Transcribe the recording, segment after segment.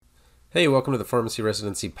Hey, welcome to the Pharmacy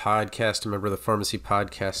Residency Podcast, a member of the Pharmacy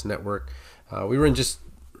Podcast Network. We were in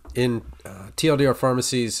TLDR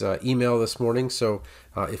Pharmacy's email this morning, so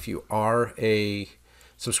if you are a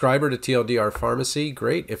subscriber to TLDR Pharmacy,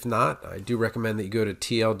 great. If not, I do recommend that you go to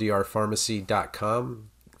tldrpharmacy.com.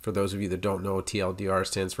 For those of you that don't know, TLDR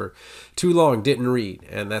stands for Too Long Didn't Read,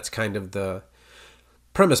 and that's kind of the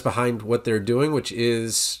premise behind what they're doing, which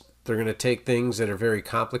is they're going to take things that are very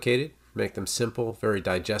complicated, make them simple, very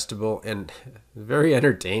digestible, and very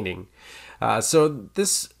entertaining. So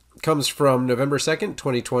this comes from November 2nd,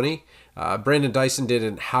 2020. Brandon Dyson did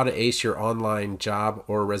an How to Ace Your Online Job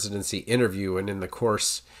or Residency interview. And in the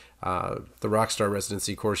course, the Rockstar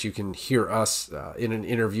Residency course, you can hear us in an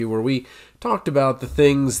interview where we talked about the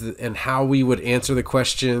things and how we would answer the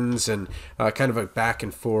questions and kind of a back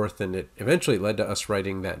and forth. And it eventually led to us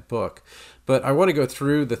writing that book. But I want to go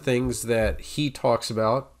through the things that he talks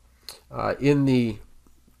about in the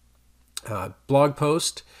blog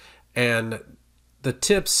post and the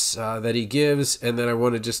tips that he gives, and then I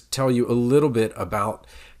want to just tell you a little bit about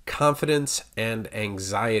confidence and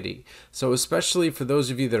anxiety. So especially for those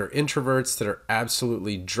of you that are introverts that are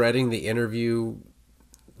absolutely dreading the interview,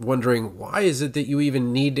 wondering why is it that you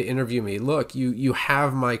even need to interview me? Look, you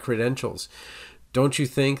have my credentials. Don't you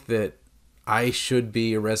think that I should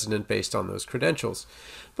be a resident based on those credentials?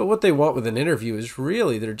 But what they want with an interview is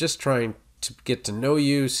really they're just trying to get to know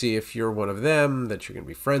you, see if you're one of them, that you're going to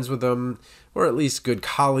be friends with them, or at least good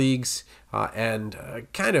colleagues, and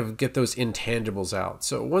kind of get those intangibles out.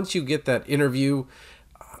 So once you get that interview,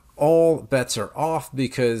 all bets are off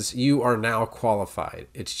because you are now qualified.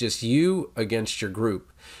 It's just you against your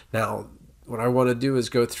group. Now, what I want to do is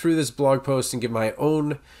go through this blog post and give my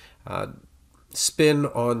own spin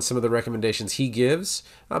on some of the recommendations he gives,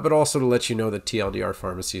 but also to let you know that TLDR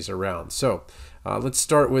Pharmacy is around. So let's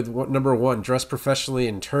start with number one, dress professionally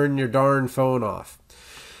and turn your darn phone off.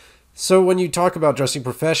 So when you talk about dressing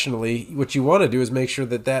professionally, what you want to do is make sure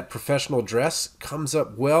that that professional dress comes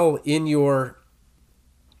up well in your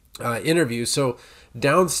interview. So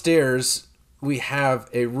downstairs, we have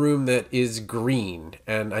a room that is green,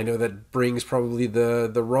 and I know that brings probably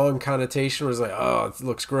the wrong connotation. Where it's like, oh, it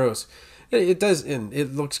looks gross. It does, and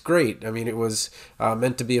it looks great. I mean, it was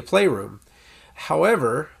meant to be a playroom.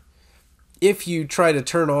 However, if you try to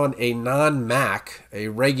turn on a non-Mac, a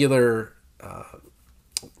regular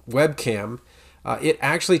webcam, it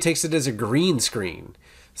actually takes it as a green screen.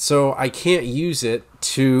 So I can't use it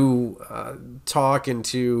to talk and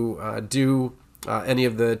to do any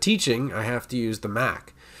of the teaching. I have to use the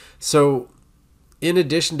Mac. So in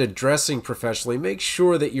addition to dressing professionally, make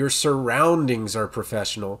sure that your surroundings are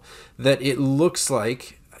professional, that it looks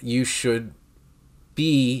like you should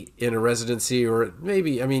be in a residency, or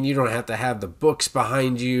maybe, I mean, you don't have to have the books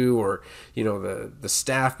behind you or, you know, the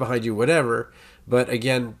staff behind you, whatever. But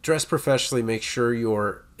again, dress professionally, make sure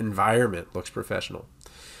your environment looks professional.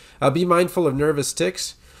 Be mindful of nervous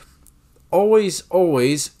tics. Always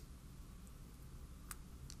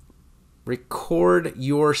record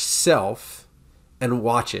yourself and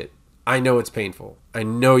watch it. I know it's painful. I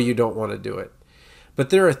know you don't want to do it.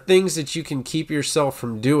 But there are things that you can keep yourself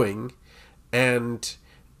from doing and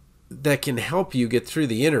that can help you get through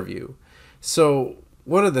the interview. So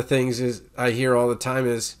one of the things is I hear all the time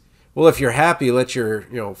is, well, if you're happy, let your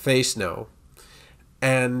face know.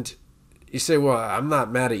 And you say, well, I'm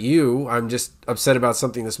not mad at you. I'm just upset about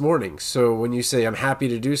something this morning. So when you say I'm happy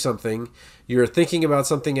to do something, you're thinking about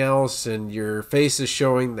something else and your face is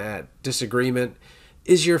showing that disagreement.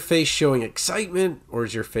 Is your face showing excitement or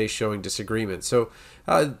is your face showing disagreement? So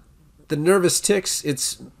the nervous tics,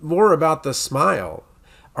 it's more about the smile.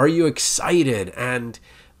 Are you excited? And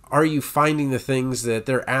are you finding the things that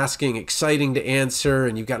they're asking exciting to answer?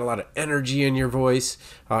 And you've got a lot of energy in your voice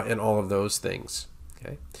and all of those things.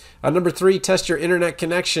 Okay. Number three, test your internet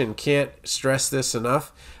connection. Can't stress this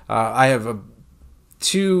enough. I have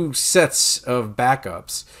two sets of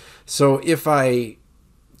backups. So if I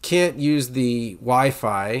can't use the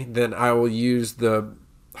Wi-Fi, then I will use the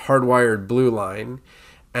hardwired blue line.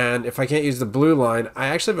 And if I can't use the blue line, I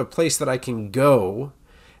actually have a place that I can go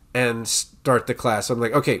and start the class. So I'm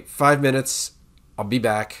like, okay, 5 minutes, I'll be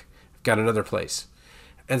back. I've got another place.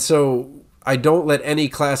 And so I don't let any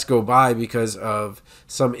class go by because of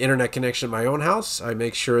some internet connection in my own house. I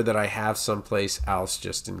make sure that I have someplace else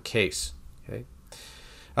just in case. Okay.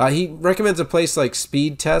 He recommends a place like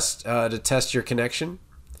Speed Test to test your connection.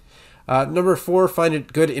 Number four, find a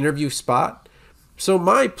good interview spot. So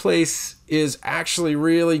my place is actually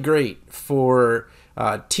really great for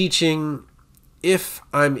teaching if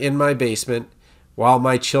I'm in my basement while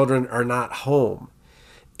my children are not home.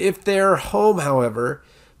 If they're home, however,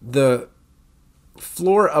 The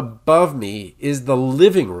floor above me is the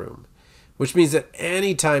living room, which means that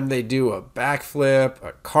anytime they do a backflip,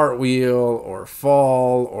 a cartwheel, or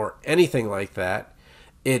fall, or anything like that,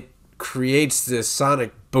 it creates this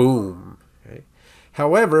sonic boom. Okay?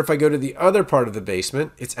 However, if I go to the other part of the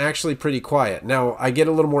basement, it's actually pretty quiet. Now, I get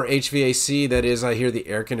a little more HVAC, that is, I hear the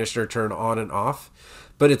air conditioner turn on and off,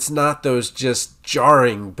 but it's not those just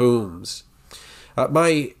jarring booms.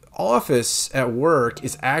 My office at work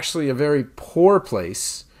is actually a very poor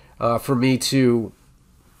place for me to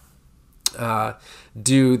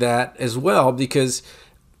do that as well, because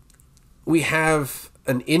we have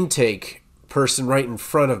an intake person right in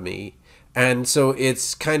front of me, and so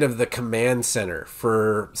it's kind of the command center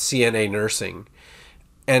for CNA nursing,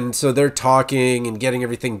 and so they're talking and getting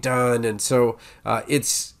everything done, and so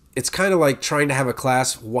it's kind of like trying to have a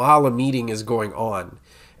class while a meeting is going on,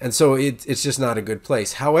 and so it's just not a good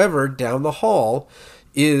place. However, down the hall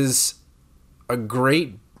is a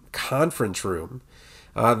great conference room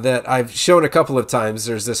that I've shown a couple of times.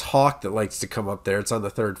 There's this hawk that likes to come up there. It's on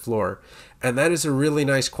the 3rd floor. And that is a really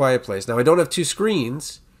nice quiet place. Now, I don't have 2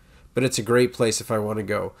 screens, but it's a great place if I want to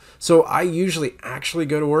go. So I usually actually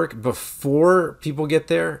go to work before people get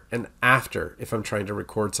there and after if I'm trying to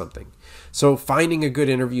record something. So finding a good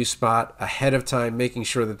interview spot ahead of time, making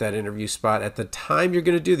sure that that interview spot at the time you're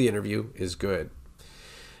going to do the interview is good.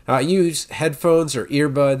 Use headphones or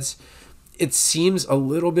earbuds. It seems a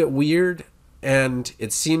little bit weird, and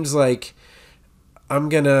it seems like I'm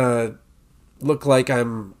going to look like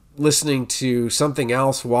I'm listening to something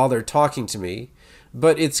else while they're talking to me,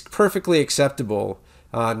 but it's perfectly acceptable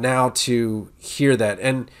now to hear that.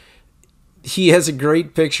 And he has a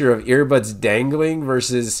great picture of earbuds dangling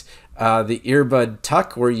versus the earbud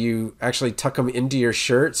tuck, where you actually tuck them into your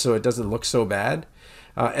shirt so it doesn't look so bad.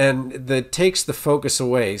 And that takes the focus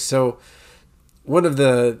away. So one of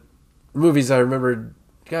the movies I remembered,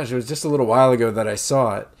 gosh, it was just a little while ago that I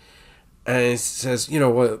saw it, and it says,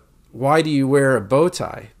 why do you wear a bow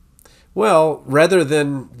tie? Well, rather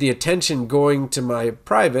than the attention going to my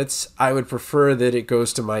privates, I would prefer that it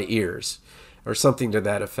goes to my ears, or something to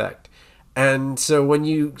that effect. And so when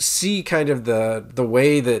you see kind of the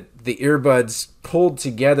way that the earbuds pulled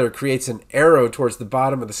together creates an arrow towards the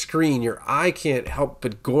bottom of the screen, your eye can't help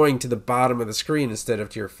but going to the bottom of the screen instead of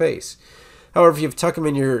to your face. However, if you tuck them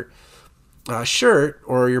in your shirt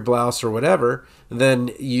or your blouse or whatever,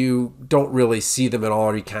 then you don't really see them at all,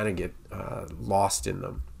 or you kind of get lost in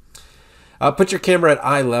them. Put your camera at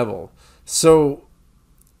eye level. So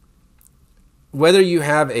whether you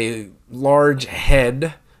have a large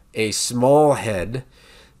head, a small head,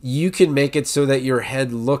 you can make it so that your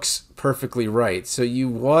head looks perfectly right. So you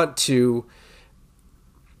want to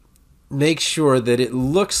make sure that it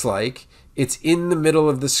looks like it's in the middle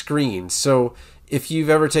of the screen. So if you've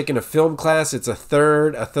ever taken a film class, it's a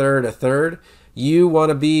third, a third, a third. You want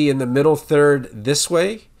to be in the middle third this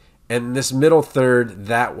way, and this middle third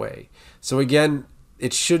that way. So again,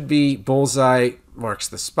 it should be bullseye marks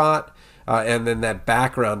the spot, and then that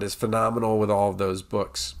background is phenomenal with all of those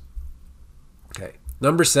books. Okay,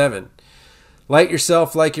 number 7, light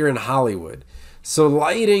yourself like you're in Hollywood. So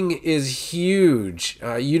lighting is huge.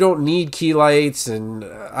 You don't need key lights, and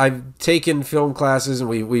I've taken film classes, and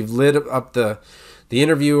we've lit up the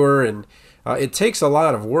interviewer, and it takes a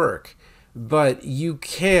lot of work. But you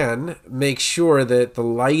can make sure that the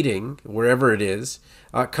lighting, wherever it is,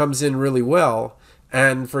 comes in really well.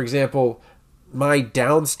 And for example, my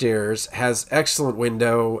downstairs has excellent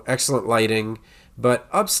window, excellent lighting, but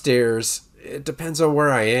upstairs, it depends on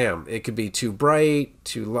where I am. It could be too bright,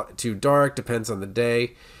 too dark, depends on the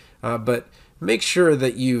day. But make sure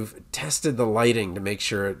that you've tested the lighting to make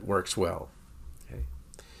sure it works well. Okay.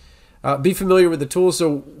 Be familiar with the tools.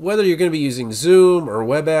 So whether you're going to be using Zoom or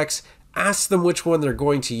WebEx, ask them which one they're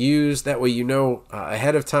going to use. That way you know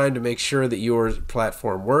ahead of time to make sure that your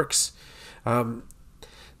platform works.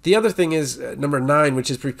 The other thing is number 9, which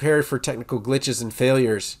is prepare for technical glitches and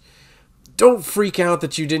failures. Don't freak out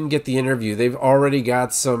that you didn't get the interview. They've already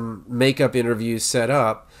got some makeup interviews set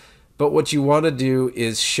up. But what you want to do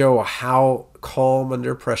is show how calm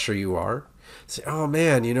under pressure you are. Say, oh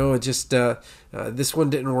man, it just this one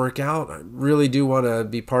didn't work out. I really do want to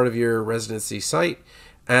be part of your residency site.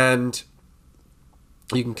 And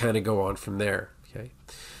you can kind of go on from there. Okay.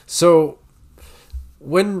 So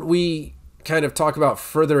when we kind of talk about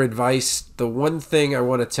further advice, the one thing I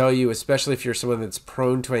want to tell you, especially if you're someone that's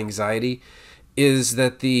prone to anxiety, is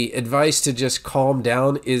that the advice to just calm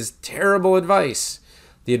down is terrible advice.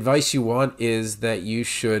 The advice you want is that you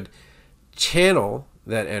should channel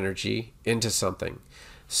that energy into something.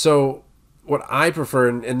 So what I prefer,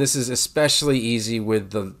 and this is especially easy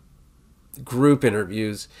with the group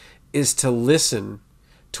interviews, is to listen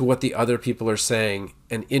to what the other people are saying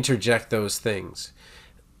and interject those things.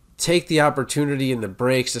 Take the opportunity in the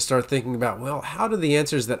breaks to start thinking about, well, how do the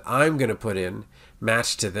answers that I'm going to put in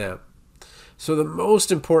match to them? So the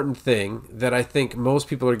most important thing that I think most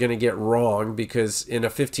people are going to get wrong, because in a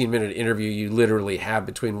 15-minute interview, you literally have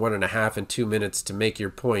between 1.5 and 2 minutes to make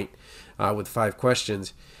your point with 5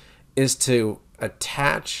 questions, is to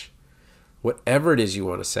attach whatever it is you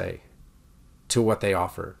want to say to what they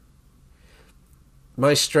offer.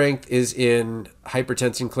 My strength is in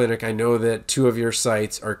hypertension clinic. I know that 2 of your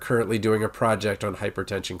sites are currently doing a project on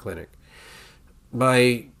hypertension clinic.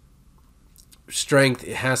 My strength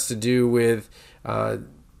has to do with COVID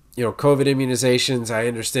immunizations. I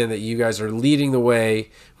understand that you guys are leading the way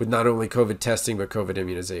with not only COVID testing but COVID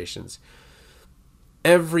immunizations.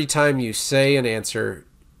 Every time you say an answer,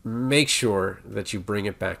 make sure that you bring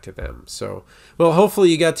it back to them. So, well, hopefully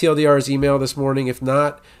you got TLDR's email this morning. If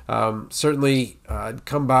not, certainly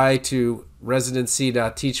come by to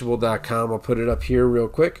residency.teachable.com. I'll put it up here real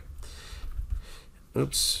quick.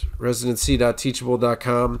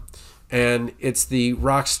 Residency.teachable.com. And it's the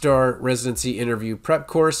Rockstar Residency Interview Prep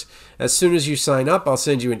Course. As soon as you sign up, I'll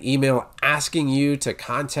send you an email asking you to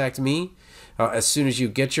contact me as soon as you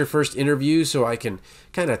get your first interview, so I can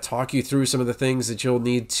kind of talk you through some of the things that you'll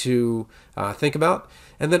need to think about.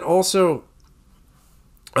 And then also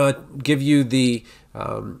give you the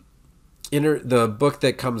book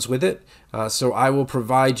that comes with it. So I will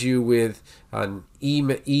provide you with an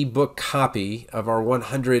e-book copy of our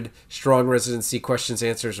 100 Strong Residency Questions,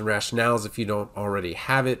 Answers, and Rationales if you don't already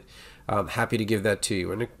have it. I'm happy to give that to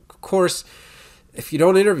you. And of course, if you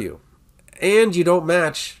don't interview and you don't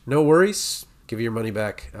match, no worries. Give your money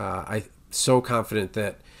back. I'm so confident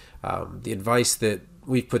that the advice that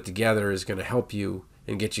we've put together is going to help you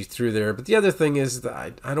and get you through there. But the other thing is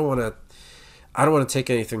that I don't want to take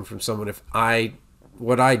anything from someone if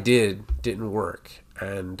what I did didn't work,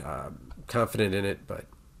 and confident in it. But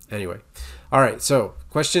anyway, all right. So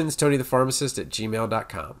questions,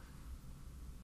 TonyThePharmacist@gmail.com.